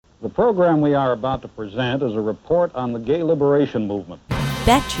The program we are about to present is a report on the gay liberation movement.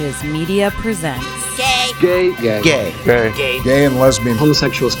 Betches Media presents Gay. Gay. Gay. Gay. Gay. Gay. Gay and lesbian.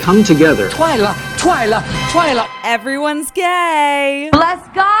 Homosexuals come together. Twyla. Everyone's Gay. Bless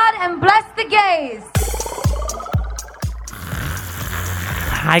God and bless the gays.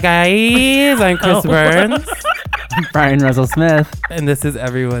 Hi guys, I'm Chris Burns. Brian Russell Smith. And this is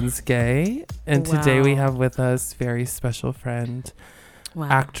Everyone's Gay. And today we Wow. have with us very special friend, Wow.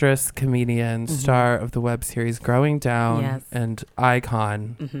 actress, comedian, star of the web series Growing Down, Yes. and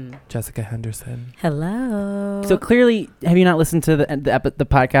icon, Jessica Henderson. Hello. So clearly, have you not listened to the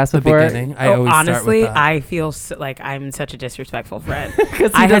podcast The before? beginning. I always honestly, start with that. I feel like I'm such a disrespectful friend.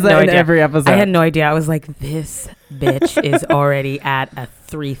 Because I he does had no that in idea. every episode. I had no idea. I was like, this bitch is already at a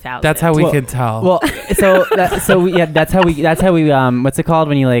 3,000. That's how we Well- can tell. Well, that's how we. What's it called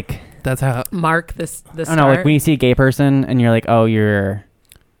when you like? That's how. mark this. The I start. don't know, like when you see a gay person and you're like, oh, you're.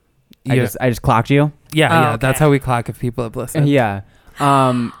 I just clocked you. Yeah, okay. that's how we clock if people have listened. Yeah.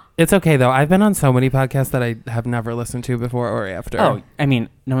 It's okay though. I've been on so many podcasts that I have never listened to before or after. Oh, I mean,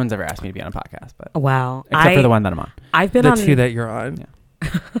 no one's ever asked me to be on a podcast, but Wow. except for the one that I'm on. I've been the on two that you're on.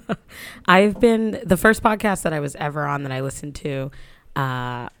 Yeah. I've been the first podcast that I was ever on that I listened to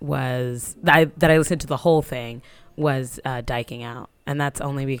was that I listened to the whole thing was Diking Out, and that's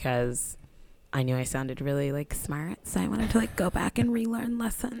only because I knew I sounded really like smart, so I wanted to like go back and relearn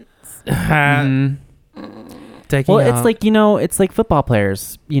lessons. Mhm. Taking Well, it's out- like it's like football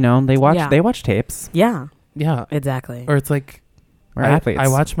players. They watch tapes. Yeah, yeah, exactly. or it's like We're athletes. I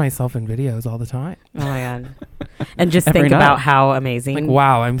watch myself in videos all the time. Oh my god! And just Every think night. about how amazing. Like,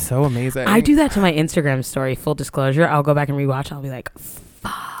 wow, I'm so amazing. I do that to my Instagram story. Full disclosure, I'll go back and rewatch. I'll be like,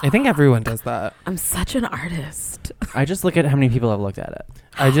 I think everyone does that. I'm such an artist. I just look at how many people have looked at it.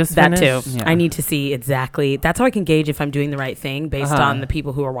 I just That finished- too. Yeah. I need to see exactly. That's how I can gauge if I'm doing the right thing based Uh-huh. on the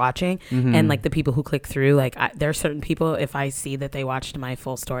people who are watching Mhm. and like the people who click through. Like there are certain people. If I see that they watched my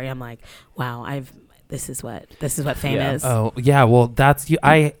full story, I'm like, wow, this is what fame Yeah. is. Oh yeah, well that's you.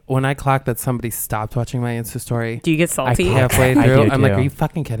 When I clocked that somebody stopped watching my Insta story Do you get salty? halfway I through, do I'm like, too. are you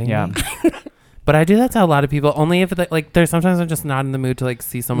fucking kidding Yeah. me? But I do that to a lot of people. Only if there's sometimes I'm just not in the mood to like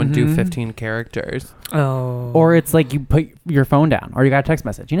see someone do Mhm. 15 characters. Oh. Or it's like you put your phone down, or you got a text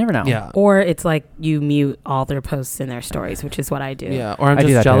message. You never know. Yeah. Or it's like you mute all their posts in their stories, which is what I do. Yeah. Or I'm I do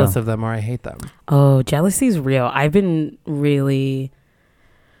just that jealous too. of them or I hate them. Oh, jealousy is real. I've been really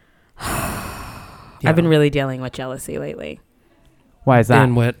I've been really dealing with jealousy lately. Why is that?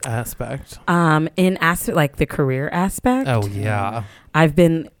 In what aspect? In aspect like the career aspect. Oh yeah. I've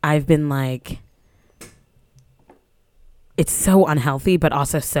been like, it's so unhealthy, but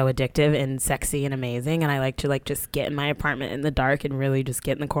also so addictive and sexy and amazing. And I like to like just get in my apartment in the dark and really just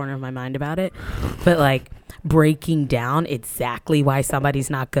get in the corner of my mind about it. But like breaking down exactly why somebody's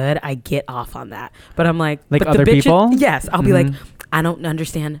not good, I get off on that. But I'm like but other the bitches, people? Yes, I'll be like, Mhm. I don't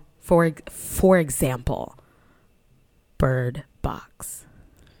understand. For example, Bird Box.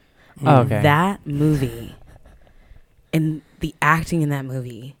 Oh, okay. That movie and the acting in that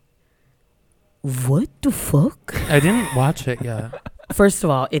movie. What the fuck? I didn't watch it yet. First of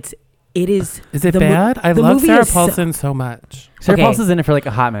all, it is. Is it the bad? I the love movie Sarah is so- Paulson so much. Sarah Okay. Paulson's in it for like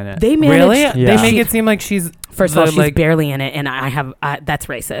a hot minute. They managed. Really? Yeah. They make it seem like she's First of all, the, she's like, barely in it, and that's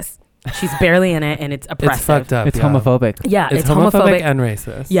racist. She's barely in it, and it's oppressive. it's fucked up. it's yeah. homophobic. Yeah, It's homophobic and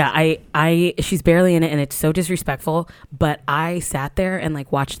racist. Yeah, she's barely in it, and it's so disrespectful. But I sat there and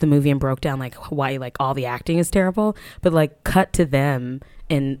like watched the movie and broke down like why like all the acting is terrible. But like cut to them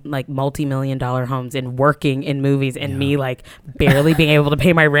in like multi-million-dollar homes and working in movies, and me like barely being able to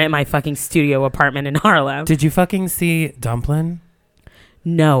pay my rent in my fucking studio apartment in Harlem. Did you fucking see Dumplin'?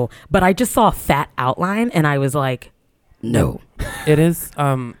 No, but I just saw a fat outline, and I was like, no. It is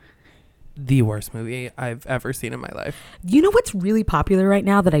the worst movie I've ever seen in my life. You know what's really popular right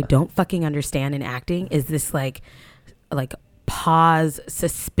now that I don't fucking understand in acting is this like pause,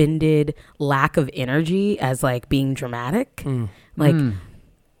 suspended lack of energy as like being dramatic. Like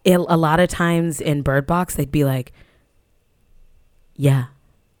a lot of times in Bird Box, they'd be like, yeah.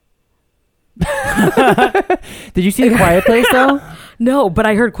 Did you see The Quiet Place though? No, but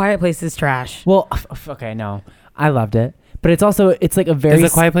I heard Quiet Place is trash. Well, okay, no, I loved it, but it's like a very Is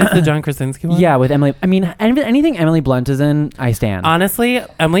it Quiet Place the John Krasinski one? Yeah, with Emily. I mean, anything Emily Blunt is in, I stand. Honestly,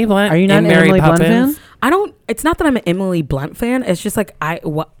 Emily Blunt. Are you not in an Mary Emily Blunt Poppins, fan? It's not that I'm an Emily Blunt fan. It's just like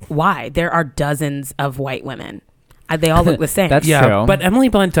why? There are dozens of white women. They all look the same. That's Yeah, true. but Emily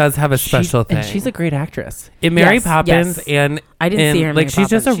Blunt does have a special thing. And she's a great actress. in Mary Yes, Poppins, yes. and I didn't see her in like Mary she's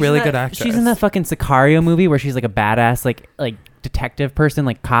just a Poppins. really She's good in that- actress. She's in that fucking Sicario movie where she's like a badass, like detective person,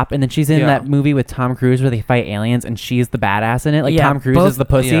 like cop, and then she's in that movie with Tom Cruise where they fight aliens, and she's the badass in it. Like Tom Cruise is the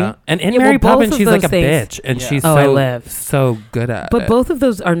pussy. Yeah. And in Yeah, Mary well, both Poppins, of she's like a those things- bitch, and Yeah. she's Oh, I live. so good at it. But both of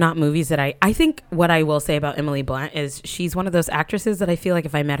those are not movies that I think what I will say about Emily Blunt is she's one of those actresses that I feel like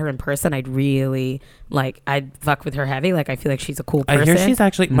if I met her in person, I'd really I'd fuck with her heavy. Like I feel like she's a cool person. I hear she's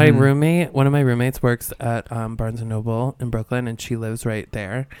actually my Mhm. roommate. One of my roommates works at Barnes and Noble in Brooklyn, and she lives right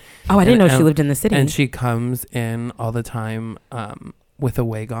there. Oh, I didn't know and- she lived in the city. And she comes in all the time with a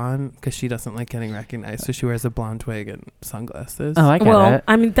wig on because she doesn't like getting recognized. So she wears a blonde wig and sunglasses. Oh, I get well, it.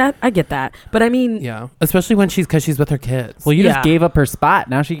 I mean I get that, but I mean, yeah, especially when because she's with her kids. Well, you Yeah. just gave up her spot.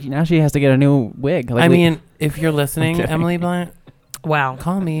 Now she has to get a new wig. Like, I mean, if you're listening, Okay. Emily Blunt, wow.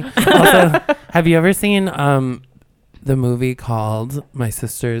 call me. Also, have you ever seen the movie called My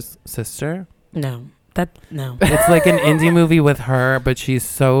Sister's Sister? No. It's like an indie movie with her, but she's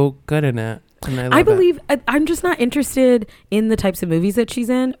so good in it. And I love I it. believe I'm just not interested in the types of movies that she's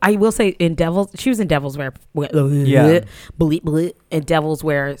in. I will say she was in Devil's Wear. Yeah. And Devil's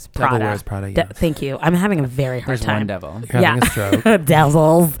Wears Prada. Devil Wears Prada, yes. Thank you. I'm having a very hard there's one time. devil. You're having a stroke.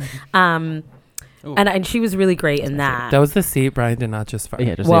 Devils. Ooh. And she was really great in that. That was the seat. Brian did not just fart.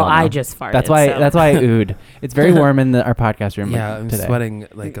 Yeah, just Well, so you all know. I just farted. That's why. so- That's why I oohed. It's very warm in our podcast room. Yeah, I'm today. sweating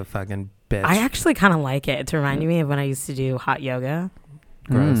like a fucking bitch. I actually kind of like it. It's reminding me of when I used to do hot yoga.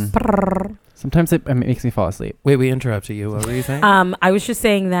 Gross. Sometimes it makes me fall asleep. Wait, we interrupted you. What were you saying? I was just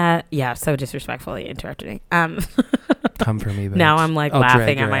saying that. Yeah, so disrespectfully interrupted me. Come for me, bitch. Now I'm like I'll drag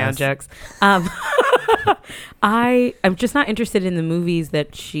laughing at your my own ass. jokes. I'm just not interested in the movies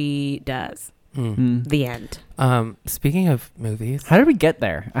that she does. Mm. The end. Speaking of movies, How did we get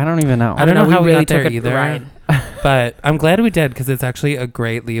there? I don't even know. I don't know we how we really got there took a either. ride. But I'm glad we did because it's actually a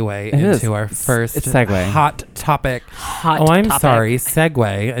great leeway It is. into our It's segue. hot topic. Hot I'm topic. sorry, segue.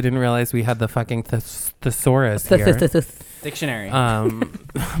 I didn't realize we had the fucking thesaurus here. Dictionary. I'm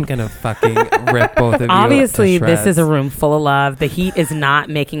gonna fucking rip both of you. Obviously, to this is a shreds. room full of love. The heat is not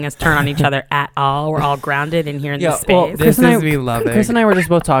making us turn on each other at all. We're all grounded in here in this space. well, This Chris and I- is me loving. Chris and I were just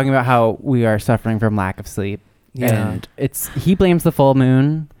both talking about how we are suffering from lack of sleep, Yeah. and he blames the full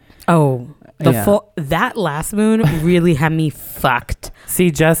moon. Oh, Yeah. that last moon really had me fucked. See,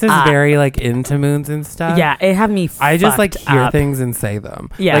 Jess is very like into moons and stuff. Yeah, it had me. I just like fucked hear up. things and say them.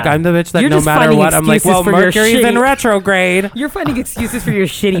 Yeah. Like I'm the bitch that You're no just matter finding what, I'm like, excuses well, for your Mercury's in shitty- retrograde. You're finding excuses for your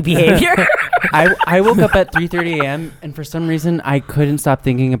shitty behavior. I woke up at 3:30 a.m. and for some reason I couldn't stop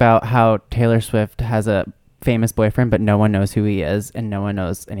thinking about how Taylor Swift has a famous boyfriend, but no one knows who he is and no one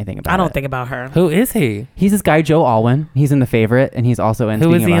knows anything about it. I don't think about her. Who is he? He's this guy Joe Alwyn. He's in The Favorite, and he's also in. Who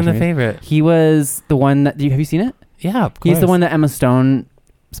is speaking he of in The Oscars, Favorite? He was the one that. Have you seen it? Yeah, of He's the course. one that Emma Stone.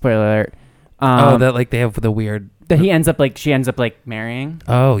 Spoiler alert. That like they have the weird. that she ends up like marrying,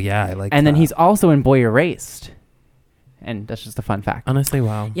 Oh yeah, I like. and then that. he's also in Boy Erased, and that's just a fun fact. honestly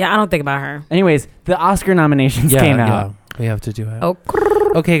wow. Yeah, I don't think about her. Anyways, the Oscar nominations came out. We have to do it. Oh,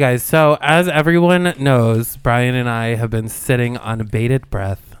 Okay, guys. So as everyone knows, Brian and I have been sitting on bated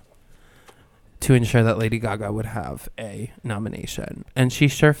breath to ensure that Lady Gaga would have a nomination, and she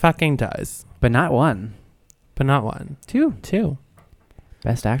sure fucking does, But not one. but not one, two.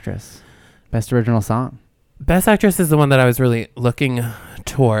 Best Actress, Best Original Song. Best Actress is the one that I was really looking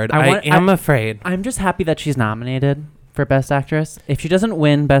toward. I I want- am afraid. I'm just happy that she's nominated for Best Actress. If she doesn't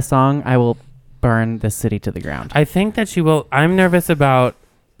win Best Song, I will burn this city to the ground. I think that she will. I'm nervous about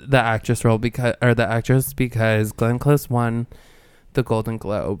the actress role because Glenn Close won the Golden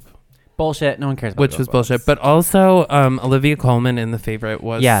Globe, Bullshit. No one cares about which those was bullshit. votes. But also, Olivia Colman in The Favorite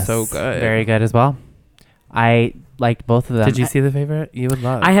was yes, so good. very good as well. I liked both of them. Did you see The Favorite? You would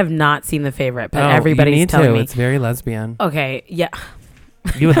love. I have not seen The Favorite, but Oh, everybody's you need telling to. me. It's very lesbian. Okay, yeah.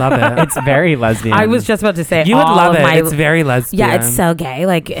 You would love it. It's very lesbian. I was just about to say You would all love of it. my- It's very lesbian. yeah, it's so gay.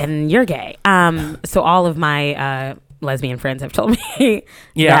 Like, and you're gay. So all of my lesbian friends have told me.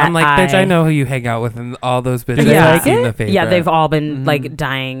 Yeah, that I'm like, bitch, I know who you hang out with, and all those bitches they have like seen it? The Favorite. Yeah, they've all been Mhm. like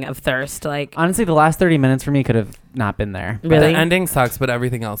dying of thirst. Like, Honestly, the last 30 minutes for me could have not been there. really? The ending sucks, but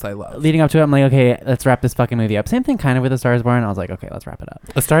everything else I love. Leading up to it, I'm like, okay, let's wrap this fucking movie up. Same thing kind of with A Star is Born. I was like, okay, let's wrap it up.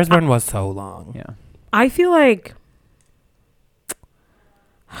 A Star is Born was so long. Yeah. I feel like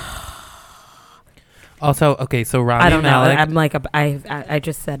Also, okay, so Rami I don't know. Malek. I'm like I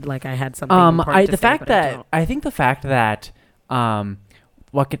just said like I had something. important to The say, fact but I that don't. I think the fact that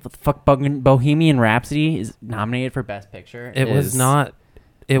what the fuck Bohemian Rhapsody is nominated for Best Picture. It was is not.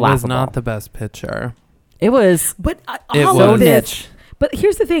 It was not laughable. the best picture. It was But It all was. of this. niche. But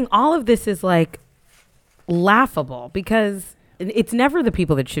here's the thing: all of this is like laughable because it's never the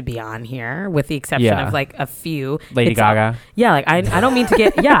people that should be on here, with the exception Yeah. of like a few. Lady It's Gaga. Yeah, like I don't mean to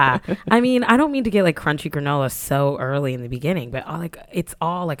get I mean, I don't mean to get like crunchy granola so early in the beginning, but like it's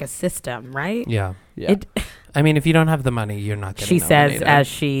all like a system, right? Yeah. It, I mean, if you don't have the money, you're not getting she says nominated. as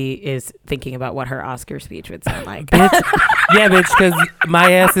she is thinking about what her Oscar speech would sound like. Yeah, bitch, because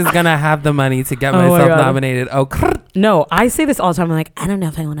my ass is going to have the money to get Oh my myself God. nominated. Oh, No, I say this all the time. I'm like, I don't know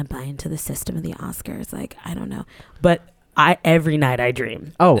if I want to buy into the system of the Oscars. Like, I don't know. But every night I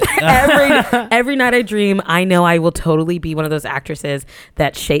dream. Oh, Every night I dream, I know I will totally be one of those actresses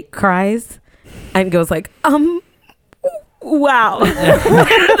that cries and goes like, wow.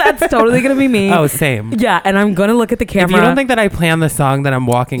 That's totally going to be me. oh, same. Yeah, and I'm going to look at the camera. If you don't think that I plan the song that I'm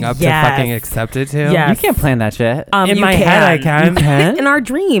walking up Yes. to fucking accept it to, Yes. you can't plan that shit. in you my head I can. You can? In our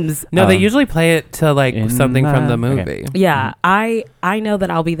dreams. No, they Oh. usually play it to like In something from the my- movie. okay. Yeah, I know that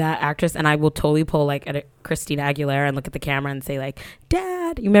I'll be that actress, and I will totally pull like at a Christina Aguilera and look at the camera and say like,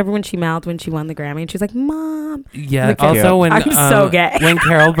 "Dad," you remember when she mouthed when she won the Grammy, and she's like, "Mom." Yeah. Okay. Also, when I'm so gay. when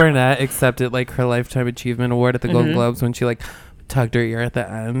Carol Burnett accepted like her Lifetime Achievement Award at the Golden Mhm. Globes, when she like tugged her ear at the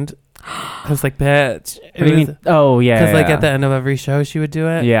end, I was like, "Bitch!" What do you mean? Oh, yeah. Because like yeah. at the end of every show, she would do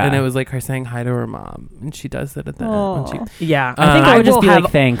it. Yeah. And it was like her saying hi to her mom, and she does it at the end. When she, Yeah, I think I would just will be have.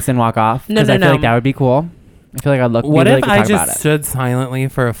 like, thanks, and walk off. No, 'cause no, I feel no. like that would be cool. I feel like I'd look. what maybe if they could I talk about just it. stood silently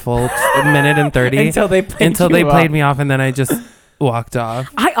for a full minute and 30 until they played me off, and then I just walked off?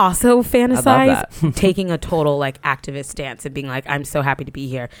 I also fantasize that. taking a total like activist stance and being like, "I'm so happy to be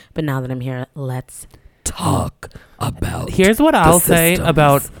here, but now that I'm here, let's talk about." Here's what I'll say systems.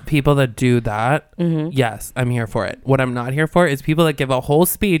 about people that do that. Mhm. Yes, I'm here for it. What I'm not here for is people that give a whole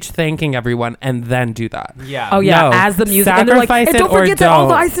speech thanking everyone and then do that. Yeah. Oh yeah, No. as the music, and they're like, Sacrifice and it don't or forget that all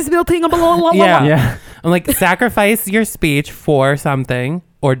the don't. ISIS melting, blah, blah, blah, blah, Yeah. blah. Yeah. I'm like, sacrifice your speech for something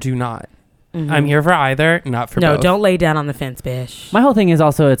or do not. Mhm. I'm here for either, not for No, both. don't lay down on the fence, bitch. My whole thing is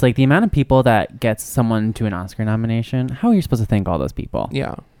also it's like the amount of people that gets someone to an Oscar nomination. How are you supposed to thank all those people?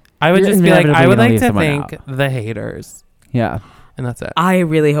 Yeah. I would You're just be like, inevitably I would gonna like leave to someone thank out. the haters. Yeah. And that's it. I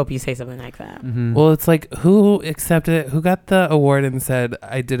really hope you say something like that. Mm-hmm. Well, it's like, who accepted it? Who got the award and said,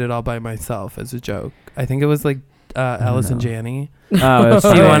 I did it all by myself as a joke? I think it was like Allison know. Janney. Oh,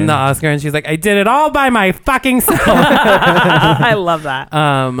 She won the Oscar and she's like, I did it all by my fucking self. I love that.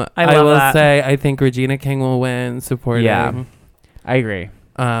 I I love will that. say, I think Regina King will win supporting. Yeah. I agree.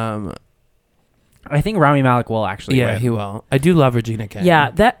 Um, I think Rami Malek will actually yeah, win. he will. I do love Regina King.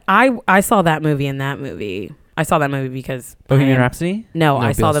 Yeah, that I saw that movie in that movie. I saw that movie because Bohemian I am- Rhapsody? No, No,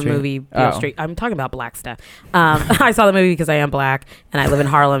 I saw Beale the Street. movie Beale Oh. Street. I'm talking about black stuff. I saw the movie because I am black and I live in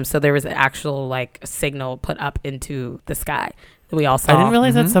Harlem, so there was an actual like signal put up into the sky that we all saw. I didn't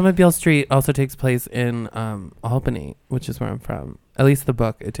realize that Mhm. Some of Beale Street also takes place in Albany, which is where I'm from. At least the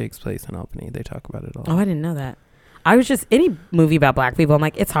book, it takes place in Albany. They talk about it all. Oh, I didn't know that. I was just any movie about black people. I'm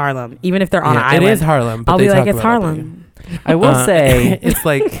like, it's Harlem, even if they're on Yeah, an island. it is Harlem. But I'll they be like, talk it's about Albany. Harlem. I will say it's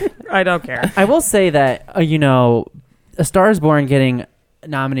like I don't care. I will say that A Star Is Born getting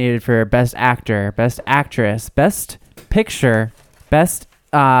nominated for Best Actor, Best Actress, Best Picture, Best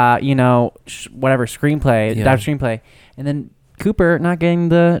whatever screenplay, Yeah. adapted screenplay, and then Cooper not getting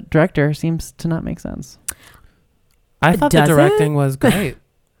the director seems to not make sense. I thought the Does it? directing was great.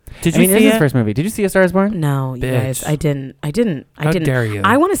 Did I you mean, it's see his it? first movie. Did you see A Star Is Born? No, you guys, Bitch. I didn't. How dare you?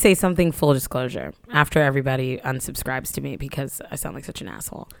 I want to say something full disclosure after everybody unsubscribes to me because I sound like such an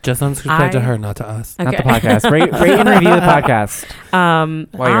asshole. Just unsubscribe to I- her, not to us. Not the podcast. Rate and review the podcast.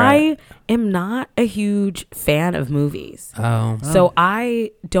 While you're at I am not a huge fan of movies. Oh. So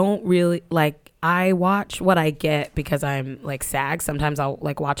I don't really like I watch what I get because I'm like SAG. Sometimes I'll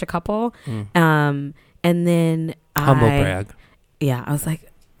like watch a couple. Mm. And then Humble brag. Yeah, I was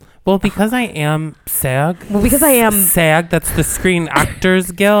like, Well, because I am SAG. well, because I am SAG, that's the Screen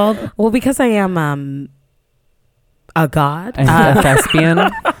Actors Guild. well, because I am a god. And a thespian.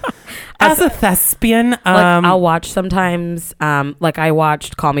 As a thespian, Like, I'll watch sometimes. Like I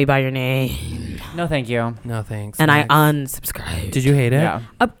watched Call Me by Your Name, No, thank you. no thanks. and I next. unsubscribed. Did you hate it? Yeah.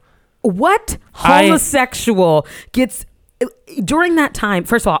 What I- homosexual gets during that time?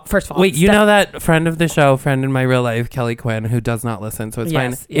 First of all, Wait, you Steph- know that friend of the show, friend in my real life, Kelly Quinn, who does not listen, so it's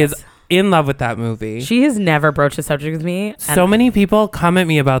fine, Yes, is yes. in love with that movie. She has never broached a subject with me. and So many people come at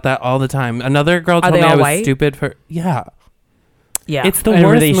me about that all the time. Another girl Are told they me I all was white? stupid for yeah, It's the And were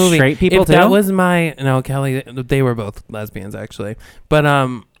worst they movie. straight people if that too? was my Kelly, they were both lesbians actually. But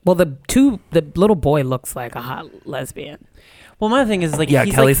well, the little boy looks like a hot lesbian. Well, my thing is like yeah,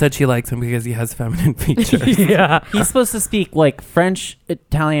 he's Kelly like, said she likes him because he has feminine features. Yeah, he's supposed to speak like French,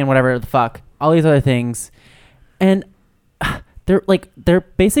 Italian, whatever the fuck, all these other things, and there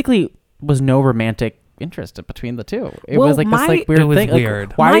basically was no romantic interest between the two. It Well, was like this like weird It was thing. Like,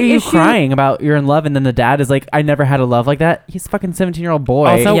 weird. why My are you issue- crying about you're in love and then the dad is like, I never had a love like that. He's a fucking 17-year-old boy.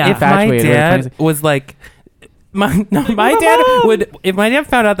 Also, Yeah. if my infatuated with dad 26 was like, my dad would, if my dad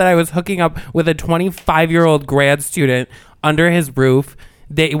found out that I was hooking up with a 25-year-old grad student under his roof,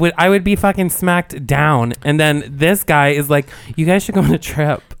 I would be fucking smacked down. And then this guy is like, you guys should go on a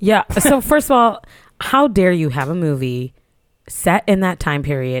trip. Yeah. So first of all, how dare you have a movie set in that time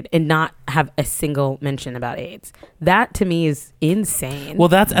period and not have a single mention about AIDS? That to me is insane. Well,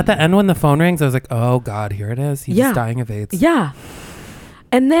 that's at the end when the phone rings. I was like, oh God, here it is. He's Yeah. dying of AIDS. yeah.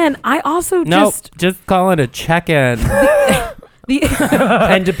 And then I also Nope, just call it a check-in. the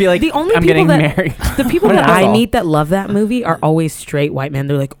and to be like, The only I'm people getting that- married. the people What an that I asshole. meet that love that movie are always straight white men.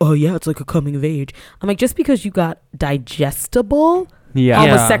 They're like, oh yeah, it's like a coming of age. I'm like, just because you got digestible Yeah.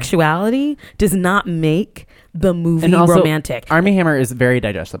 homosexuality does not make the movie And also, romantic. Army Hammer is very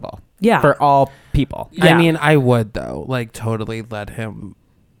digestible Yeah. for all people. Yeah. I mean, I would though, like totally let him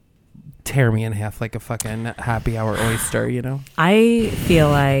tear me in half like a fucking happy hour oyster, you know? I feel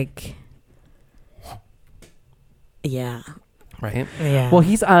like, yeah. Right? Yeah. Well,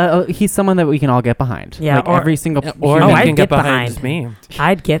 he's someone that we can all get behind. Yeah, like or- every single. Or Oh, you I'd can get get behind behind. me.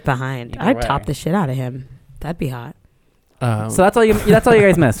 I'd get behind. Either I'd way. top the shit out of him. That'd be hot. So that's all you. That's all you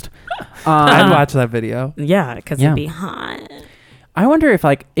guys missed. I'd watch that video. Yeah, because Yeah. it'd be hot. I wonder if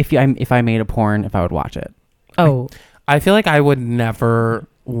like if I made a porn, if I would watch it. Oh, I feel like I would never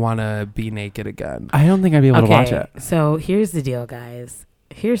want to be naked again. I don't think I'd be able to watch it. So here's the deal, guys.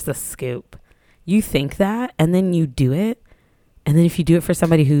 Here's the scoop. You think that, and then you do it, and then if you do it for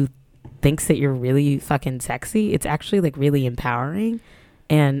somebody who thinks that you're really fucking sexy, it's actually like really empowering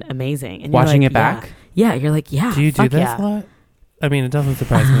and amazing. And you're Watching like, it back. yeah, you're like, yeah. Do you do fuck this yeah. a lot? I mean, it doesn't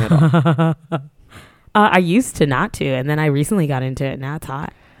surprise me at all. I used to not to, and then I recently got into it. Now it's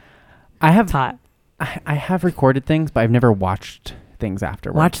hot. I have It's hot. I have recorded things, but I've never watched things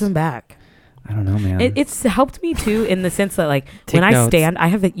afterwards. Watch them back. I don't know, man. It's helped me too in the sense that like Take when I notes. stand, I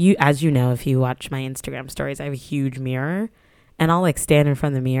have as you know, if you watch my Instagram stories, I have a huge mirror, and I'll like stand in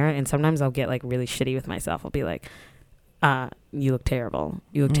front of the mirror, and sometimes I'll get like really shitty with myself. I'll be like, "You look terrible.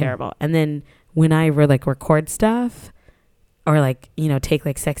 You look terrible." And then when I record stuff, or like take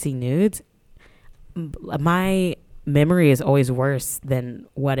like sexy nudes, my memory is always worse than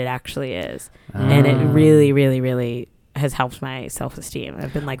what it actually is, and it really, really, really has helped my self-esteem.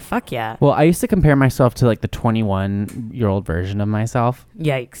 I've been like, fuck yeah. Well, I used to compare myself to like the 21-year-old version of myself.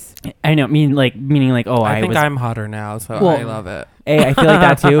 Yikes. I know, meaning like, oh, I think was. I'm hotter now, so Well, I love it. I feel like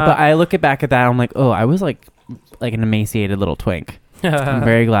that too. But I look back at that, I'm like, oh, I was like an emaciated little twink. I'm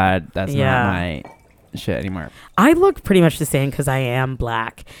very glad that's Yeah. not my shit anymore. I look pretty much the same because I am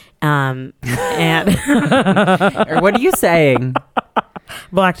black. And Or what are you saying?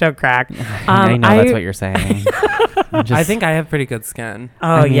 black don't crack. I know that's what you're saying. I think I have pretty good skin.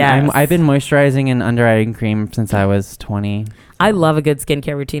 Oh, yeah. I've been moisturizing and under eye cream since I was 20. I love a good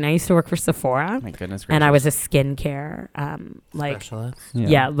skincare routine. I used to work for Sephora, My goodness gracious. and I was a skincare,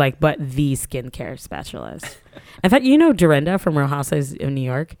 Specialist. but the skincare specialist. In fact, Dorinda from Real Housewives of New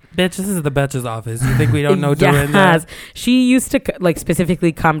York? Bitch, this is the bitch's office. You think we don't know Yes. Dorinda? She used to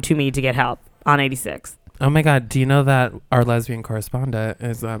specifically come to me to get help on 86. Oh my God, do you know that our lesbian correspondent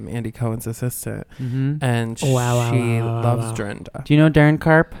is Andy Cohen's assistant? Mm-hmm. And Wow, she wow, loves wow. Dorinda. Do you know Darren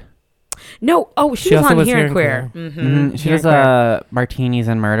Karp? No, she She was also on was Here Here and and Queer. Queer. Mm-hmm. She does Martinis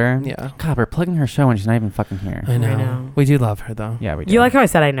and Murder. Yeah. God, we're plugging her show and she's not even fucking here. I know. know. We do love her though. Yeah, we do. You like how I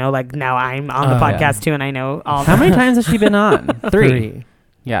said I know? Like now I'm on the Oh, podcast yeah. too, and I know all. How many times has she been on? Three.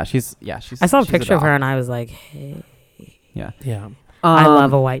 Yeah, she's. I saw a she's picture of doll. her and I was like, hey, Yeah. I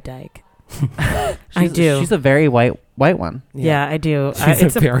love a white dyke. I do. She's a very white one. Yeah, I do. She's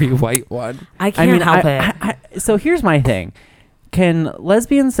It's a very white one. I can't help it. So here's my thing: can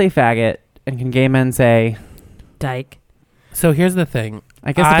lesbians say faggot, and can gay men say? Dyke. So here's the thing.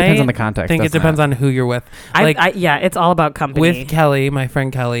 I guess it depends on the context. I think it doesn't depends on who you're with. Like yeah, it's all about company. with Kelly, my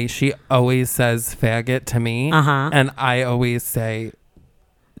friend Kelly, she always says faggot to me. Uh-huh. And I always say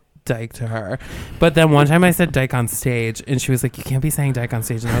dyke to her. But then one time I said dyke on stage and she was like, you can't be saying dyke on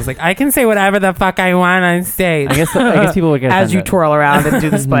stage. And I was like, I can say whatever the fuck I want on stage. I guess people would get as you offended. twirl around and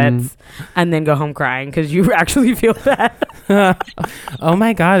do the splits, and then go home crying because you actually feel that. Oh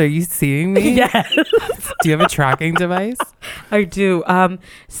my God, are you seeing me? Yes, Do you have a tracking device? I do.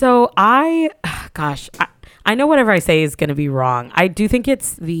 So I know whatever I say is going to be wrong. I do think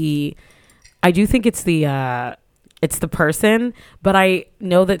it's the It's the person, but I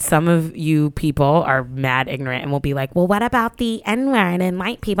know that some of you people are mad ignorant and will be like, well, what about the N-word and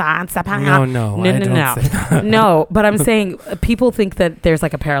white people and stuff? No, I don't say that. No, but I'm saying people think that there's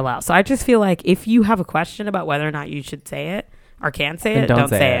like a parallel. So I just feel like if you have a question about whether or not you should say it or can say Then it, don't don't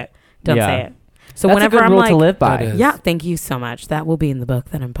say say it. it. Don't Yeah. say it. So That's whenever a good I'm rule like, to live by. That is. yeah, thank you so much. That will be in the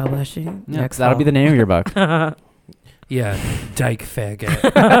book that I'm publishing. Yeah, next that'll be the fall. name of your book. Yeah, Dyke Faggot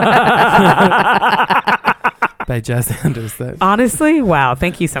by Jess Anderson. Honestly, wow,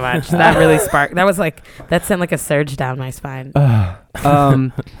 thank you so much. That really sparked. That was like that sent like a surge down my spine.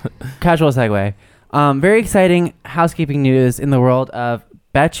 Casual segue. Very exciting housekeeping news in the world of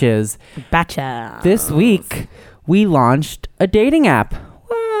Betches. Batcha. This week, we launched a dating app.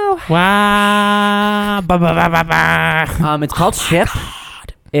 Wow. It's called Ship.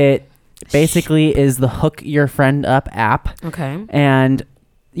 It basically is the hook your friend up app. Okay. And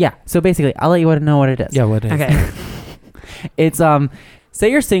yeah, so basically, I'll let you know what it is. Yeah, what is Okay. it? It's say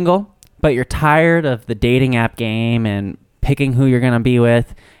you're single, but you're tired of the dating app game and picking who you're going to be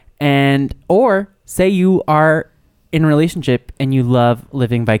with, or say you are in a relationship and you love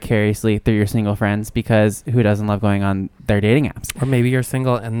living vicariously through your single friends, because who doesn't love going on their dating apps? Or maybe you're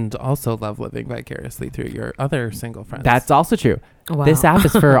single and also love living vicariously through your other single friends. That's also true. Wow. This app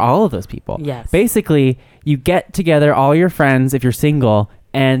is for all of those people. Yes. Basically, you get together all your friends if you're single,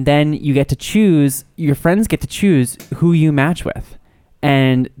 and then you get to choose, your friends get to choose who you match with.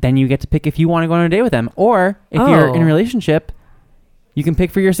 And then you get to pick if you want to go on a date with them. Or if you're in a Oh. relationship, you can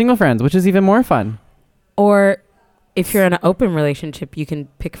pick for your single friends, which is even more fun. Or if you're in an open relationship, you can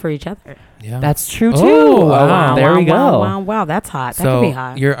pick for each other. yeah. That's true too. Oh, wow. There we go. Wow, that's hot. That so could be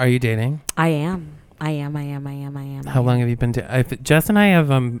hot. are you dating? I am. How long have you been Jess and I have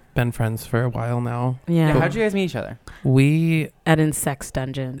been friends for a while now. Yeah. How'd you guys meet each other? We At in sex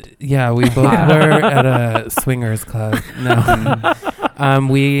dungeon. we both were at a swingers club. No.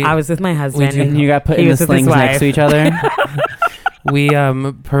 I was with my husband. And you got put He in the was with his slings next wife. to each other? we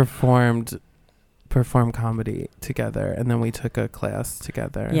performed comedy together, and then we took a class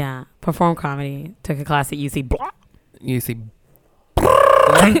together. Yeah. Perform comedy. Took a class at UC. You see, Does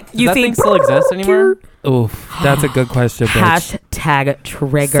that thing still exist anymore? oof, that's a good question, bitch. Hashtag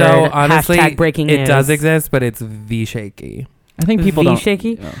trigger. So honestly, Hashtag breaking it news. does exist, but it's V shaky. I think people don't.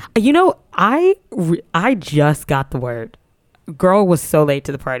 shaky. Yeah. You know, I just got the word. Girl was so late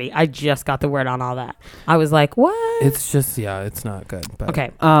to the party. I just got the word on all that. I was like, what? It's just it's not good. But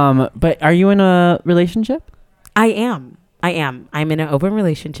Okay. But are you in a relationship? I am. I'm in an open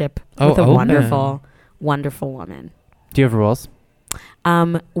relationship Oh, with a open. wonderful, wonderful woman. Do you have rules?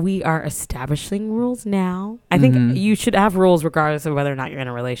 We are establishing rules now. I think Mhm. you should have rules regardless of whether or not you're in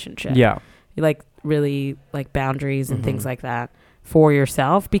a relationship. Yeah. You like really like boundaries and things Mhm. like that for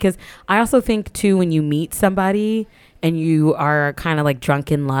yourself, because I also think too, when you meet somebody and you are kind of like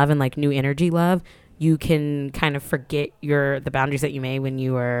drunk in love and like new energy love, you can kind of forget the boundaries that you made when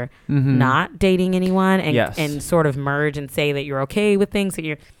you were Mhm. not dating anyone, and Yes. and sort of merge and say that you're okay with things that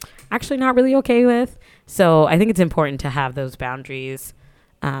you're actually not really okay with. So I think it's important to have those boundaries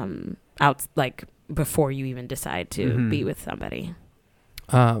out, like before you even decide to Mhm. be with somebody.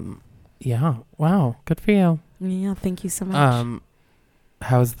 yeah. Wow. Good for you. Yeah, thank you so much.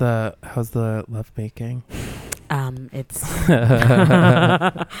 How's the love making? It's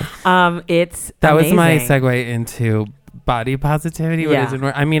it's That was my amazing. segue into body positivity. What Yeah. is it?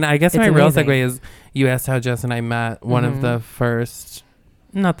 I mean, I guess It's my real amazing. segue is you asked how Jess and I met. One of Mhm. the first,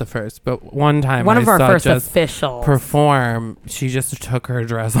 not the first, but one time One I of our saw first Jess officials. perform. She just took her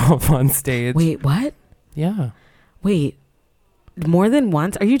dress off on stage. Wait, what? Yeah. Wait, more than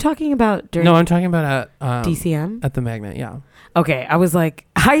once? Are you talking about during No, I'm talking about at DCM? at the Magnet. Yeah. Okay, I was like,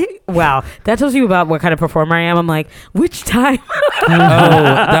 wow, that tells you about what kind of performer I am. I'm like, which time? Oh,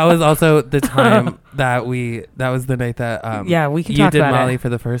 that was also the time that was the night that Yeah, we can you talk did about Molly it. for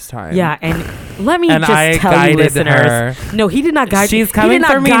the first time. Yeah, and let me And just I tell you, guided listeners. her. No, he did not guide. She's he coming did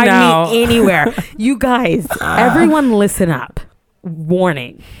not for me guide now. me anywhere. You guys, everyone, listen up.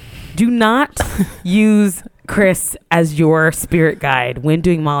 Warning: do not use Chris as your spirit guide when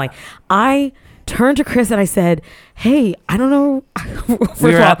doing Molly. I turned to Chris and I said, "Hey, I don't know." First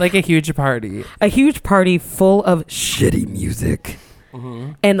We were of all, at like a huge party. a huge party full of shitty music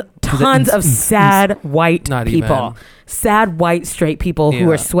and tons of sad white Not people. even. Sad white straight people who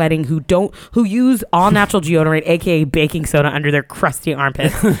Yeah. are sweating, who use all natural deodorant, aka baking soda, under their crusty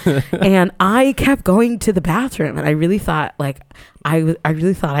armpits. And I kept going to the bathroom, and I really thought I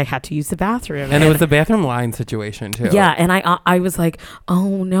really thought I had to use the bathroom. And it was a bathroom line situation too. yeah, and I was like,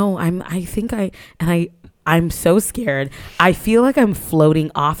 oh no, I I'm so scared. I feel like I'm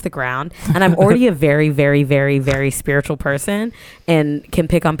floating off the ground, and I'm already a very, very, very, very spiritual person, and can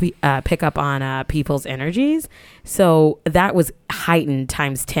pick up on people's energies. So that was heightened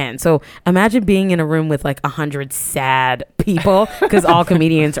times 10. So imagine being in a room with like 100 sad people, because all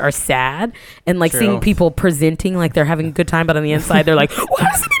comedians are sad, and like seeing people presenting like they're having a good time, but on the inside they're like,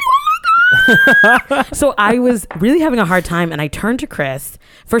 what is it? So I was really having a hard time, and I turned to Chris.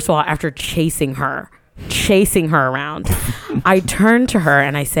 First of all, after chasing her around, I turn to her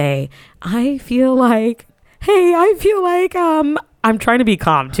and I say, I feel like I'm trying to be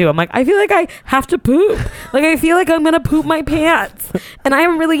calm too. I'm like, I feel like I have to poop. Like, I feel like I'm gonna poop my pants, and I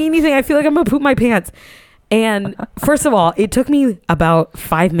haven't really eaten anything. I feel like I'm gonna poop my pants. And first of all, it took me about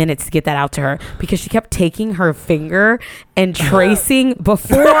 5 minutes to get that out to her, because she kept taking her finger and tracing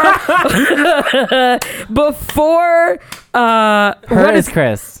before Her is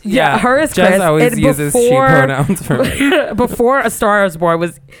Chris. Yeah, her is Jess Chris. always And uses she pronouns for me. before A Star Is Born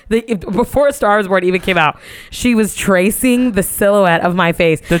even came out, she was tracing the silhouette of my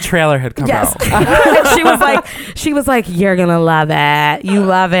face. The trailer had come Yes. out. she was like, you're gonna love it. You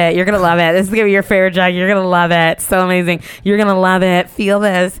love it. You're gonna love it. This is gonna be your favorite joke. You're gonna love it. So amazing. You're gonna love it. Feel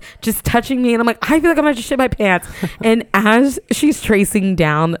this. Just touching me. And I'm like, I feel like I'm gonna just shit my pants. And as she's tracing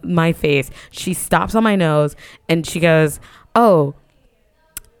down my face, she stops on my nose and she goes, oh,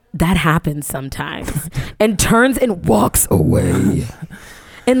 that happens sometimes, and turns and walks away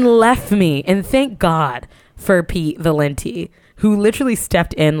and left me. And thank God for Pete Valenti, who literally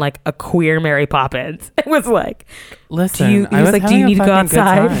stepped in like a queer Mary Poppins and was like, Listen, he was like, do you need to go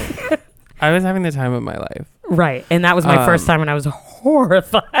outside? I was having the time of my life. Right. And that was my first time, and I was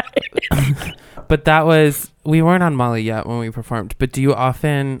horrified. But we weren't on Molly yet when we performed, but do you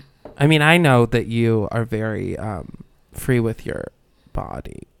often, I mean, I know that you are very free with your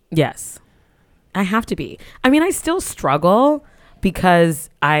body. Yes, I have to be. I mean, I still struggle, because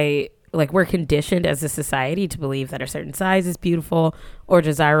we're conditioned as a society to believe that a certain size is beautiful or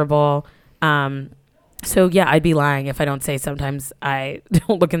desirable. So yeah, I'd be lying if I don't say sometimes I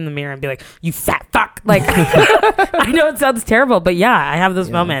don't look in the mirror and be like, you fat fuck. Like, I know it sounds terrible, but yeah, I have those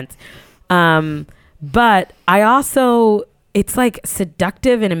moments. But I also, it's like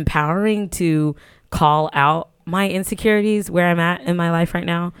seductive and empowering to call out my insecurities where I'm at in my life right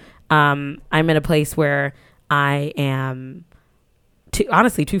now. I'm in a place where I am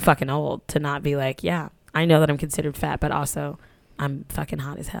honestly too fucking old to not be like, yeah, I know that I'm considered fat, but also I'm fucking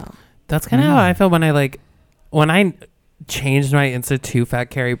hot as hell. That's kind of how I feel when I changed my Insta to Fat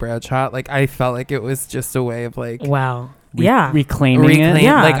Carrie Bradshaw. Like, I felt like it was just a way of like, wow. Reclaiming it.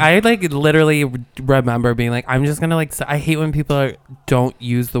 Yeah. Like, I literally remember being like, I'm just gonna I hate when people don't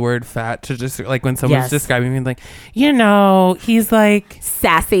use the word fat to just like, when someone's describing me, like, he's like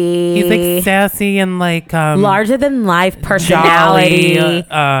sassy. He's like sassy and like larger than life personality.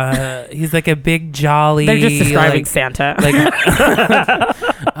 Jolly. He's like a big jolly. They're just describing Santa. Like,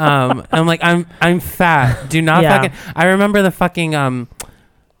 I'm like, I'm fat. Do not fucking. I remember the fucking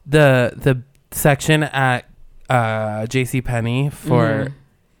the section at JCPenney for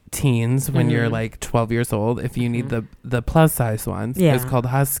teens when you're like 12 years old, if you need the plus size ones. It's called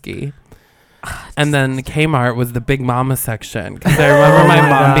Husky. And then Kmart was the Big Mama section, because I remember my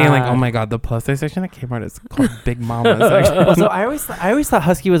mom being like, oh my god, the plus size section at Kmart is called Big Mama section. Well, so I always thought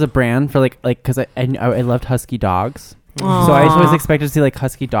Husky was a brand for like because I loved Husky dogs. Aww. So I always expected to see like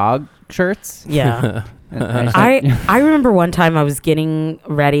Husky dog shirts. Yeah. I remember one time I was getting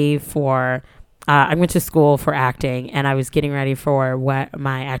ready for I went to school for acting, and I was getting ready for what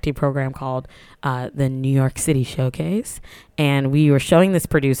my acting program called the New York City Showcase. And we were showing this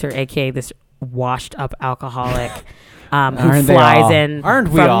producer, aka this washed up alcoholic, who flies in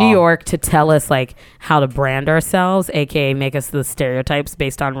from New York to tell us like how to brand ourselves, aka make us the stereotypes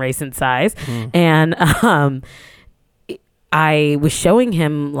based on race and size. And I was showing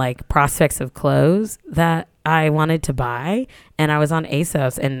him like prospects of clothes that I wanted to buy, and I was on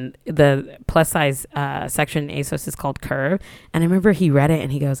ASOS, and the plus size section in ASOS is called Curve. And I remember he read it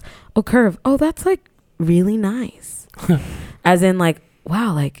and he goes, oh, Curve, oh, that's like really nice. As in like,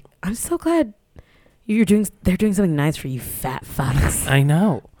 wow, like I'm so glad they're doing something nice for you fat fucks. I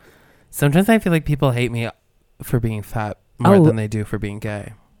know. Sometimes I feel like people hate me for being fat more than they do for being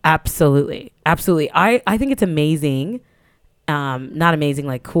gay. Absolutely. I think it's amazing. Not amazing,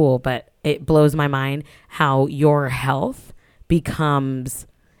 like cool, but it blows my mind how your health becomes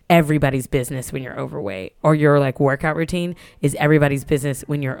everybody's business when you're overweight, or your like workout routine is everybody's business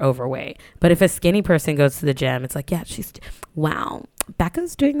when you're overweight. But if a skinny person goes to the gym, it's like, yeah, wow,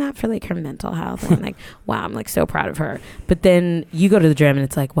 Becca's doing that for like her mental health. And I'm like, wow, I'm like so proud of her. But then you go to the gym and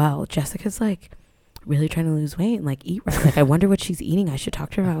it's like, wow, Jessica's like really trying to lose weight and like eat right. Like I wonder what she's eating. I should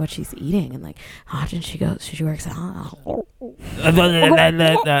talk to her about what she's eating and like how often she goes. She works out.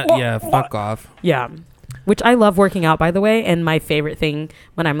 Yeah, fuck off. Yeah. Which I love working out, by the way. And my favorite thing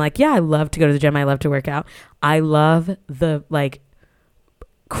when I'm like, yeah, I love to go to the gym. I love to work out. I love the like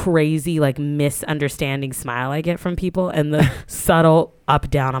crazy like misunderstanding smile I get from people and the subtle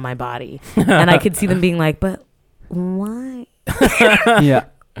up down on my body. And I could see them being like, but why? Yeah.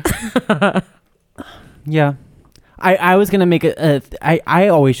 Yeah. I was going to make I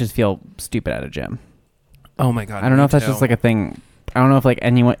always just feel stupid at a gym. Oh my God. I don't know me if that's too. just like a thing. I don't know if like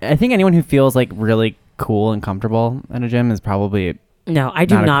I think anyone who feels like really cool and comfortable at a gym is probably No, I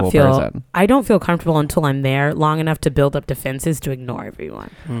do not a not cool feel. person. I don't feel comfortable until I'm there long enough to build up defenses to ignore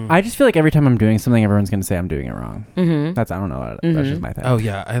everyone. I just feel like every time I'm doing something, everyone's going to say I'm doing it wrong. Mm-hmm. I don't know. That's just my thing. Oh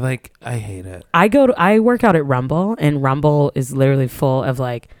yeah, I hate it. I work out at Rumble, and Rumble is literally full of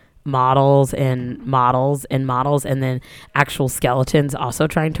like models and models and models, and then actual skeletons also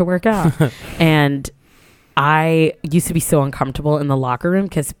trying to work out. And I used to be so uncomfortable in the locker room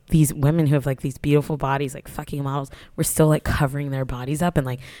because these women who have like these beautiful bodies, like fucking models, were still like covering their bodies up and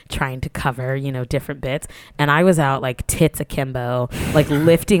like trying to cover, you know, different bits. And I was out like tits akimbo, like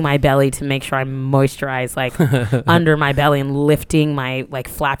lifting my belly to make sure I moisturize like under my belly and lifting my like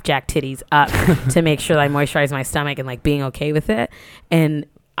flapjack titties up to make sure that I moisturize my stomach and like being okay with it. And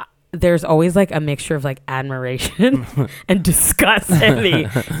there's always like a mixture of like admiration and disgust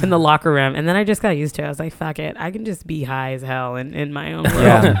in the locker room. And then I just got used to it. I was like, fuck it. I can just be high as hell in my own world.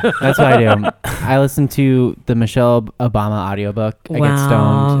 Yeah, that's what I do. I listen to the Michelle Obama audiobook. I get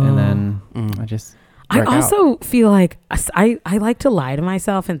stoned and then I just work I out. also feel like I like to lie to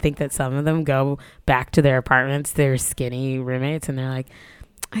myself and think that some of them go back to their apartments, their skinny roommates, and they're like,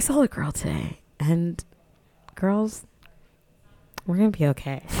 I saw a girl today. And girls, we're going to be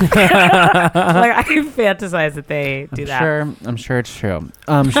okay. Like I fantasize that they do that. I'm sure it's true.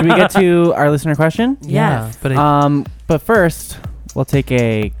 Should we get to our listener question? Yes. Yeah, But first, we'll take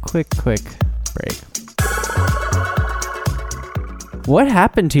a quick break. What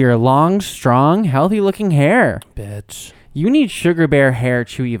happened to your long, strong, healthy-looking hair? bitch, You need Sugar Bear Hair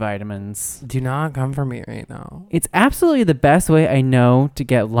Chewy Vitamins. do not come for me right now. It's absolutely the best way I know to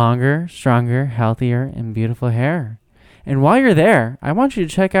get longer, stronger, healthier, and beautiful hair. And while you're there, I want you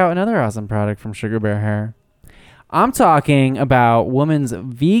to check out another awesome product from Sugar Bear Hair. I'm talking about women's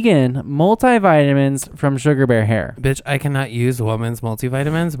vegan multivitamins from Sugar Bear Hair. Bitch, I cannot use women's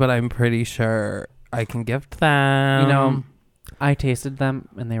multivitamins, but I'm pretty sure I can gift them. You know, I tasted them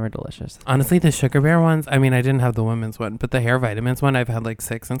and they were delicious. Honestly, the Sugar Bear ones, I mean, I didn't have the women's one, but the hair vitamins one, I've had like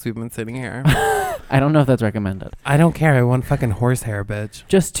 6 since we've been sitting here. I don't know if that's recommended. I don't care. I want fucking horsehair, bitch.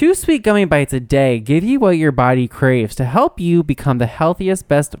 Just 2 sweet gummy bites a day give you what your body craves to help you become the healthiest,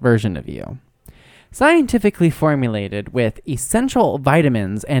 best version of you. Scientifically formulated with essential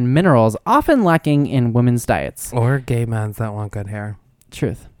vitamins and minerals often lacking in women's diets. Or gay mans that want good hair.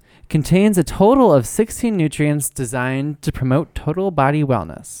 Truth. Contains a total of 16 nutrients designed to promote total body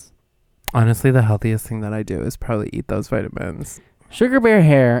wellness. Honestly, the healthiest thing that I do is probably eat those vitamins. Sugar Bear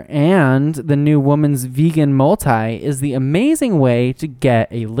Hair and the new Woman's Vegan Multi is the amazing way to get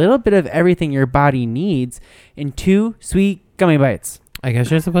a little bit of everything your body needs in 2 sweet gummy bites. I guess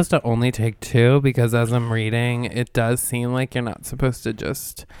you're supposed to only take 2 because as I'm reading, it does seem like you're not supposed to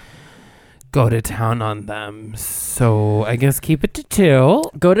just go to town on them. So I guess keep it to 2.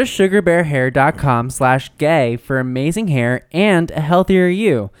 Go to sugarbearhair.com/gay for amazing hair and a healthier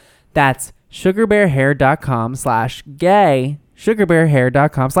you. That's sugarbearhair.com/gay.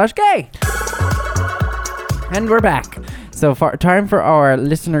 sugarbearhair.com/gay. And we're back. So far, time for our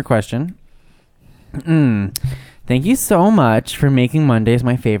listener question. Thank you so much for making Mondays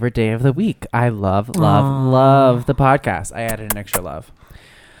my favorite day of the week. I love the podcast. I added an extra love.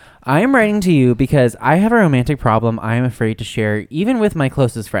 I am writing to you because I have a romantic problem I am afraid to share even with my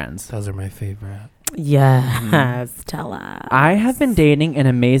closest friends. Those are my favorite. Yes, tell us. I have been dating an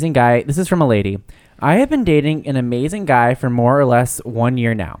amazing guy. This is from a lady. I have been dating an amazing guy for more or less 1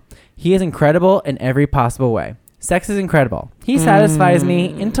 year now. He is incredible in every possible way. Sex is incredible. He satisfies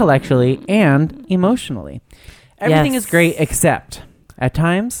me intellectually and emotionally. Everything is great except, at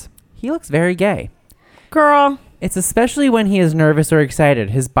times, he looks very gay. Girl, It's especially when he is nervous or excited.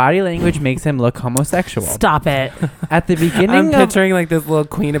 His body language makes him look homosexual. stop it. At the beginning I'm of... picturing like this little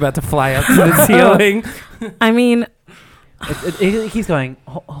queen about to fly up to the ceiling. I mean, He's going,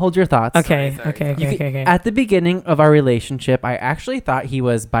 hold your thoughts. okay. At the beginning of our relationship, I actually thought he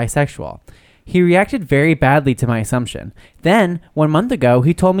was bisexual. He reacted very badly to my assumption. Then, 1 month ago,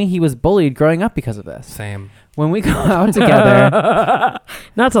 he told me he was bullied growing up because of this. Same. When we go out together,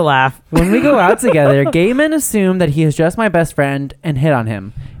 Not to laugh. when we go out together, gay men assume that he is just my best friend and hit on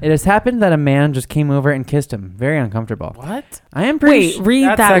him. It has happened that a man just came over and kissed him. Very uncomfortable. What? I am pretty. Wait, read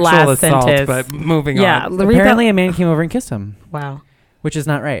That's that sexual last assault, sentence. but moving Yeah, on. read Apparently, that. a man came over and kissed him, Wow. which is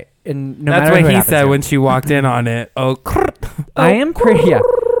not right. And no That's matter what who it he happens said to. when she walked in on it. Oh, I am pretty. Yeah,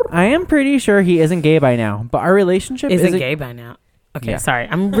 I am pretty sure he isn't gay by now. But our relationship Isn't gay by now. Okay, Yeah. sorry.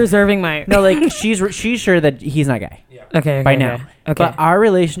 I'm reserving my. No, like she's sure that he's not gay. Okay. by okay, now. Okay. But our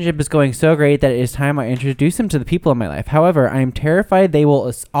relationship is going so great that it is time I introduce him to the people in my life. However, I am terrified they will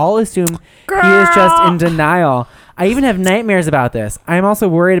all assume he is just in denial. I even have nightmares about this. I am also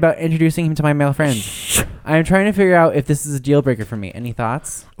worried about introducing him to my male friends. I am trying to figure out if this is a deal breaker for me. Any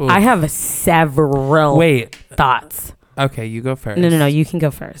thoughts? I have several Wait. thoughts. Okay, you go first. No. You can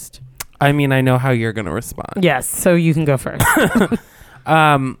go first. I mean, I know how you're gonna respond. Yes. So you can go first.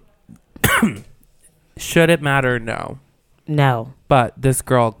 Should it matter? No. No. But this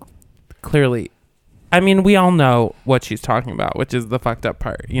girl clearly, I mean, we all know what she's talking about, which is the fucked up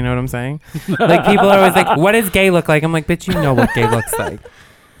part. You know what I'm saying? Like, people are always like, what does gay look like? I'm like, bitch, you know what gay looks like.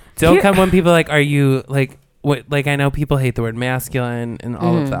 Don't Here- come when people are like, are you like, what? Like, I know people hate the word masculine and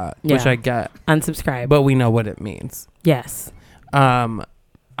all of that, which yeah. I get, Unsubscribe. but we know what it means. Yes.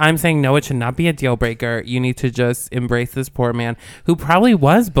 I'm saying no, it should not be a deal breaker. You need to just embrace this poor man who probably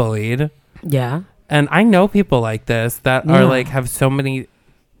was bullied. Yeah. And I know people like this that Yeah. are like, have so many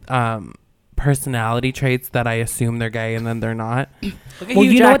personality traits that I assume they're gay and then they're not. Well,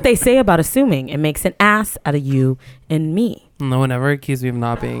 you know what they say about assuming. It makes an ass out of you and me. No one ever accused me of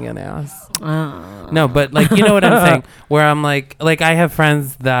not being an ass. No, but like, you know what I'm saying? Where I'm like I have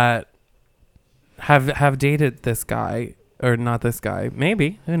friends that have dated this guy or not this guy.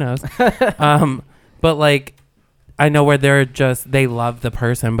 Maybe. Who knows? But like, I know where they're just, they love the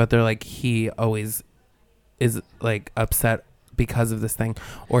person, but they're like, he always is like upset because of this thing,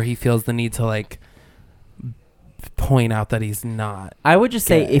 or he feels the need to like point out that he's not. I would just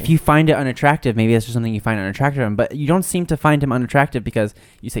say gay. if you find it unattractive, maybe that's just something you find unattractive in him. But you don't seem to find him unattractive because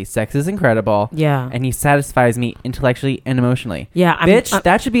you say sex is incredible. Yeah. And he satisfies me intellectually and emotionally. Yeah. Bitch,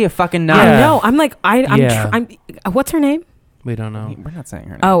 that should be a fucking no. I know. I'm like, I'm Yeah. what's her name? We don't know. We're not saying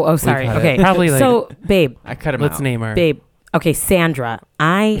her name. Oh, sorry. had it. Okay. Probably like- So, babe, I cut him Let's out. name her. babe. Okay, Sandra.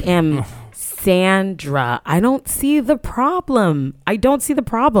 I am Sandra. I don't see the problem.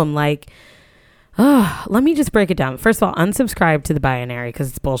 Like, let me just break it down. First of all, unsubscribe to the binary because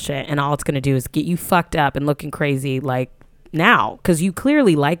it's bullshit, and all it's gonna do is get you fucked up and looking crazy. Like now, because you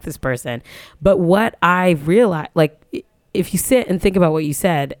clearly like this person. But what I realized, like, if you sit and think about what you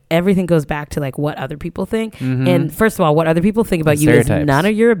said, everything goes back to like what other people think. Mhm. And first of all, what other people think about you is Stereotypes. none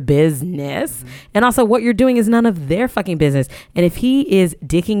of your business. And also what you're doing is none of their fucking business. And if he is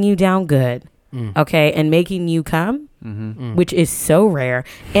dicking you down good, okay, and making you come, which is so rare,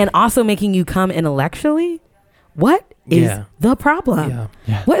 and also making you come intellectually, what is Yeah. the problem?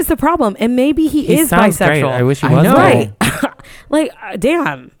 Yeah. What is the problem? And maybe he is sounds bisexual. great. I wish he I was know. gay. Right. Like,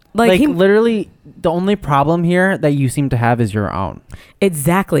 damn. Like he, literally, the only problem here that you seem to have is your own.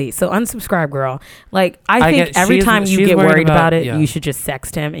 exactly. So unsubscribe, girl. Like, I I think get- every she's- time you she's get worried worried about about- it, yeah. you should just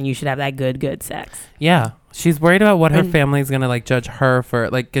sext him and you should have that good sex. Yeah. She's worried about what her And- family's going to like judge her for,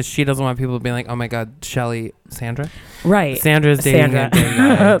 like, because she doesn't want people being like, oh my God, Sandra? Right. Sandra's dating a gay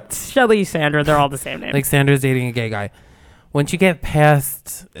guy. Shelly, Sandra, they're all the same name. Like, Sandra's dating a gay guy. Once you get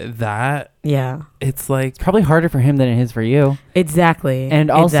past that, yeah. it's like, Probably harder for him than it is for you. Exactly. And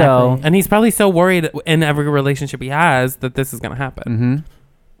also- Exactly. and he's probably so worried in every relationship he has that this is going to happen. Mm-hmm.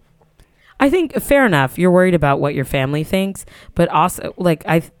 I think fair enough. You're worried about what your family thinks, but also like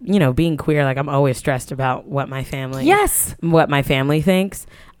being queer, like I'm always stressed about what my family thinks.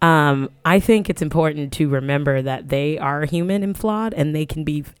 I think it's important to remember that they are human and flawed, and they can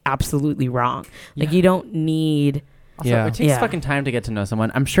be absolutely wrong. Like you don't need. Also, Yeah. it takes Yeah. fucking time to get to know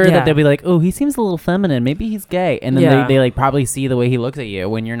someone. I'm sure Yeah. that they'll be like, oh, he seems a little feminine. Maybe he's gay. And then Yeah. they like probably see the way he looks at you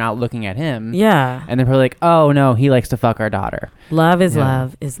when you're not looking at him. Yeah. And they're probably like, oh, no, he likes to fuck our daughter. Love is Yeah.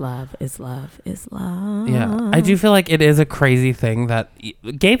 love is love is love is love. Yeah. I do feel like it is a crazy thing that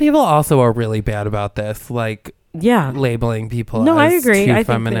gay people also are really bad about this, like Yeah. labeling people No, I as agree. too I think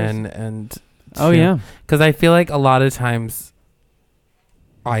feminine and Oh, yeah. because I feel like a lot of times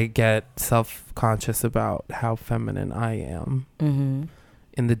I get self-conscious about how feminine I am Mm-hmm.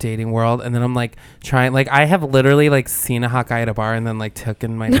 in the dating world, and then I'm like trying, like I have literally like seen a hot guy at a bar and then like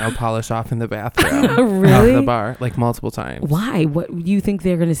taken my nail polish off in the bathroom of Really? the bar like multiple times. Why? What you think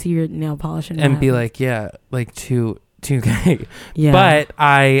they're gonna see your nail polish And be like, yeah, like too gay. yeah. But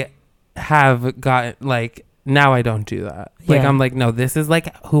I have got like now I don't do that. Like Yeah. I'm like, no, this is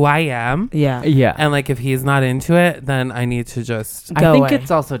like who I am. Yeah. Yeah. And like if he's not into it, then I need to just I Go think away.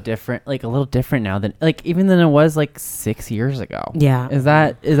 it's also different, like a little different now than like even than it was like 6 years ago. Yeah. Is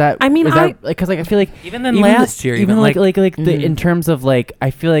that? I mean, is that because like I feel like even then even last year, even like the Mhm. in terms of like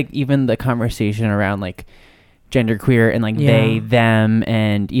I feel like even the conversation around like genderqueer and like they Yeah. them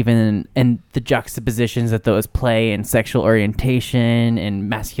and even and the juxtapositions that those play in sexual orientation and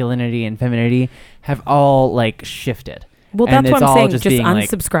masculinity and femininity have all like shifted. Well, And that's what it's I'm all saying. just Just being, like-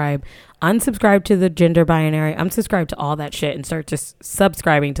 unsubscribe to the gender binary. Unsubscribe to all that shit and start just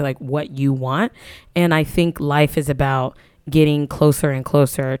subscribing to like what you want. And I think life is about getting closer and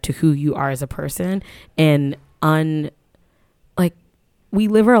closer to who you are as a person. And like we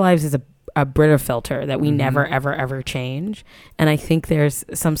live our lives as a Brita filter that we Mhm. never ever ever change. And I think there's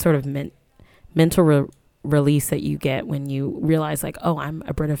some sort of mental release that you get when you realize like, oh, I'm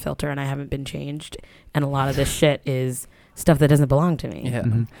a Brita filter and I haven't been changed. And a lot of this shit is stuff that doesn't belong to me. yeah.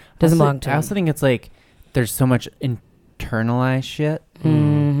 Mhm. Doesn't Also- belong to I me. also think it's like there's so much internalized shit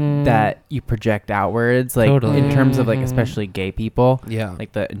Mhm. that you project outwards, like Totally. in terms of like Mhm. especially gay people, Yeah.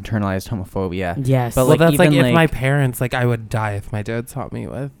 like the internalized homophobia. Yes. But, Well, like, that's like even, if my like- parents, like I would die if my dad saw me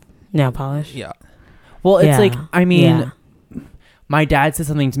with. nail polish. Yeah. Well, it's Yeah. like I mean, Yeah. my dad said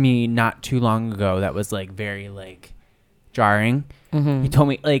something to me not too long ago that was like very like jarring. Mhm. He told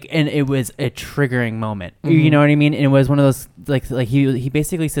me like, and it was a triggering moment. Mhm. You know what I mean? And it was one of those like he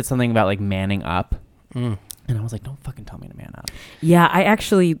basically said something about like manning up, Mm. and I was like, don't fucking tell me to man up. Yeah, I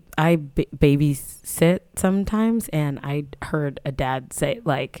babysit sometimes, and I heard a dad say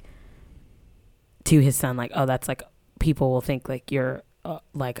like to his son like, "Oh, that's like people will think like you're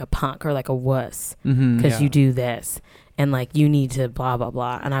like a punk or like a wuss Mm-hmm. because Yeah. you do this, and like you need to blah blah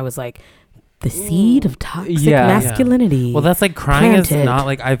blah." And I was like, the seed of toxic Yeah. masculinity. Well, that's like crying is Planted. not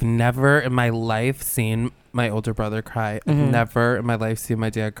like I've never in my life seen my older brother cry. I've Mhm. never in my life seen my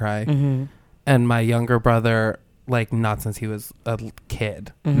dad cry. Mm-hmm. And my younger brother, like not since he was a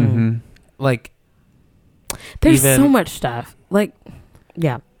kid. Mm-hmm. Mm-hmm. Like There's so Even- much stuff. Like,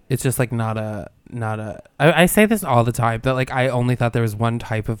 yeah. it's just like not a I say this all the time that like I only thought there was one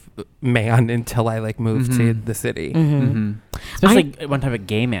type of man until I like moved to Mhm. the city. Mm-hmm. Mm-hmm. Especially one type of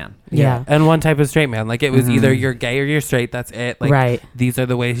gay man. Yeah. And one type of straight man. Like it was Mhm. either you're gay or you're straight, that's it. Like right. these are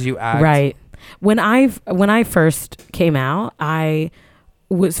the ways you act. Right. When I first came out, I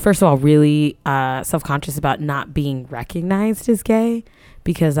was first of all really self-conscious about not being recognized as gay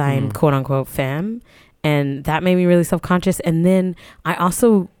because I'm Mm. quote unquote femme, and that made me really self-conscious. And then I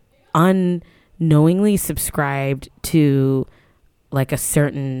also unknowingly subscribed to like a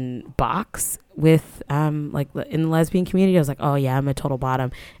certain box with like in the lesbian community. I was like, oh yeah, I'm a total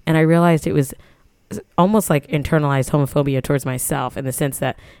bottom, and I realized it was almost like internalized homophobia towards myself in the sense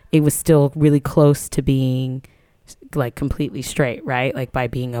that it was still really close to being like completely straight, right? Like by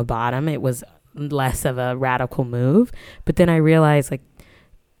being a bottom, it was less of a radical move. But then I realized like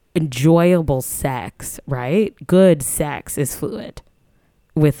enjoyable sex, right? Good sex is fluid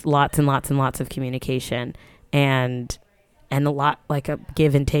with lots and lots and lots of communication and a lot like a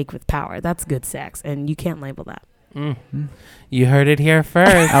give and take with power. That's good sex, and you can't label that. Mm. You heard it here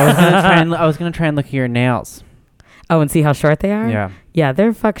first. I was gonna try and look at your nails. Oh, and see how short they are? Yeah. Yeah,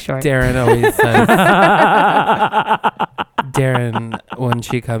 they're fuck short. Darren always says Darren when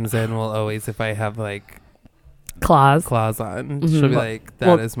she comes in will always, if I have like Claws. claws on, Mhm. she'll be Well- like,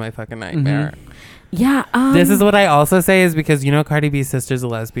 that is well- my fucking nightmare. Yeah. This is what I also say is because you know Cardi B's sister's a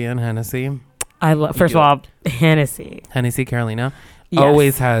lesbian, Hennessy I love. First of all, Hennessy. Carolina, Yes.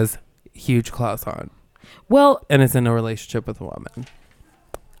 always has huge claws on Well, and is in a relationship with a woman.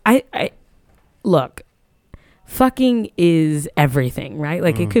 I look. Fucking is everything, right?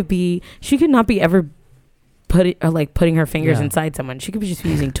 Like it Mm. could be. She could not be ever putting her fingers Yeah. inside someone. She could be just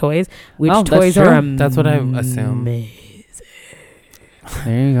using toys. Which Oh, that's toys true. are That's what I assume. amazing.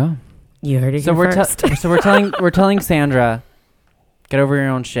 There you go. You heard it So here we're first. so we're telling Sandra, get over your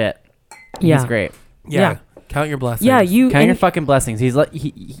own shit. Yeah. He's great. Yeah. Yeah. Count your blessings. Yeah, you. Count your and- fucking blessings.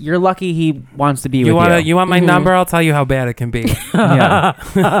 You're lucky he wants to be You with you. you want my Mhm. number? I'll tell you how bad it can be. Yeah.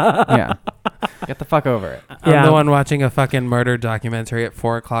 Yeah. Get the fuck over it. I'm Yeah. the one watching a fucking murder documentary at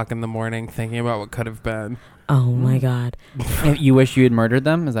 4:00 in the morning, thinking about what could have been. Oh my god. You wish you had murdered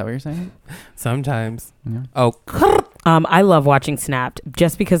them? Is that what you're saying? Sometimes. Yeah. Oh, I love watching Snapped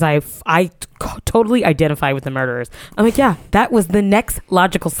just because totally identify with the murderers. I'm like, yeah, that was the next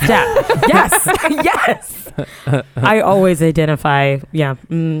logical step. Yes, yes. I always identify. Yeah,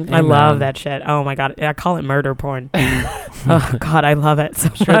 I love that shit. Oh my god, I call it murder porn. Oh god, I love it. So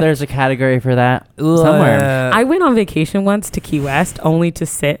I'm sure there's a category for that somewhere. I went on vacation once to Key West only to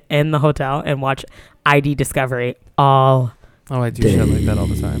sit in the hotel and watch ID Discovery all. Oh, I do shit like that all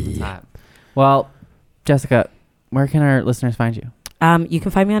the time. It's hot. Well, Jessica, where can our listeners find you? You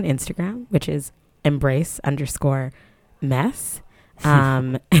can find me on Instagram, which is embrace_mess.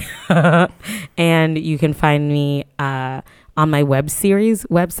 And you can find me on my web series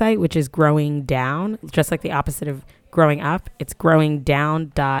website, which is Growing Down, just like the opposite of growing up. It's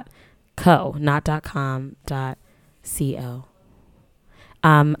growingdown.co, not .com, .co.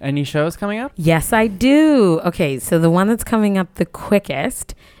 Any shows coming up? Yes, I do. Okay, so the one that's coming up the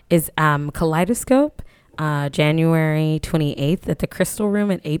quickest is Kaleidoscope, January 28th at the Crystal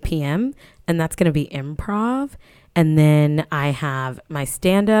Room at 8 p.m. And that's going to be improv. And then I have my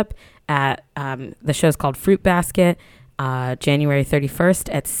stand-up at the show's called Fruit Basket, January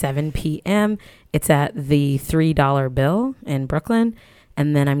 31st at 7 p.m. It's at the $3 Bill in Brooklyn.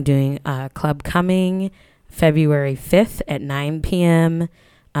 And then I'm doing Club Coming February 5th at 9 p.m.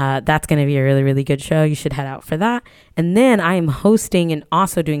 That's going to be a really, really good show. You should head out for that. And then I am hosting and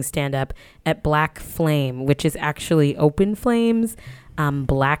also doing stand-up at Black Flame, which is actually Open Flames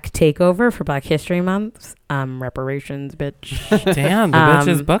Black Takeover for Black History Month. Reparations, bitch. Damn, the bitch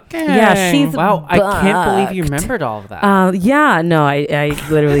is booking. Yeah, she's Wow, I can't believe you booked. remembered all of that. Yeah, no, I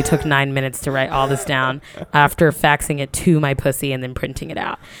literally took 9 minutes to write all this down after faxing it to my pussy and then printing it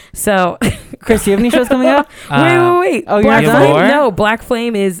out. So, Chris, do you have any shows coming up? Wait. Oh, you're Black not done? Flame? More? No, Black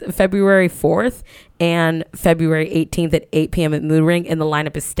Flame is February 4th and February 18th at 8 p.m. at Moon Ring, and the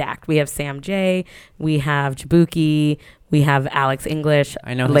lineup is stacked. We have Sam J, we have Jabuki, we have Alex English,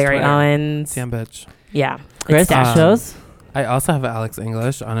 I know his Larry Twitter. Owens. Damn bitch. Yeah. Chris, it's stacked. shows? I also have Alex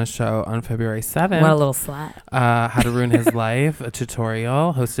English on a show on February 7th. What a little slut. How to Ruin His Life, a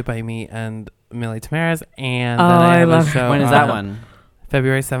tutorial hosted by me and Millie Tamaris. And Oh, then I I have love a her. show When is on that one?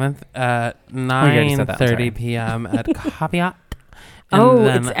 February 7th at already said that, I'm sorry. 9:30 p.m. at Caveat. Oh,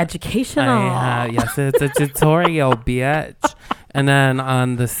 then it's educational. yes, it's a tutorial, bitch. And then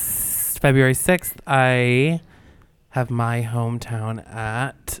on the February 6th, I have my hometown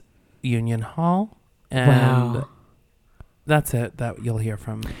at Union Hall. And Wow. that's it that you'll hear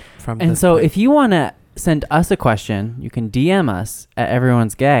from And this so point. if you want to send us a question, you can DM us at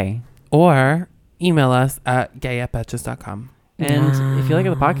Everyone's Gay. Or email us at gay@betches.com. And if you like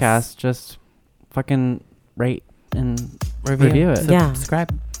the Yes. podcast, just fucking rate and review it. Yeah.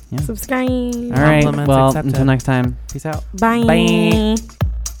 Subscribe. Subscribe. All right. Compliments Well, accepted. until next time, peace out. Bye. Bye.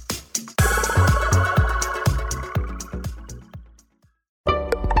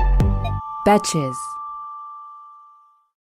 Betches.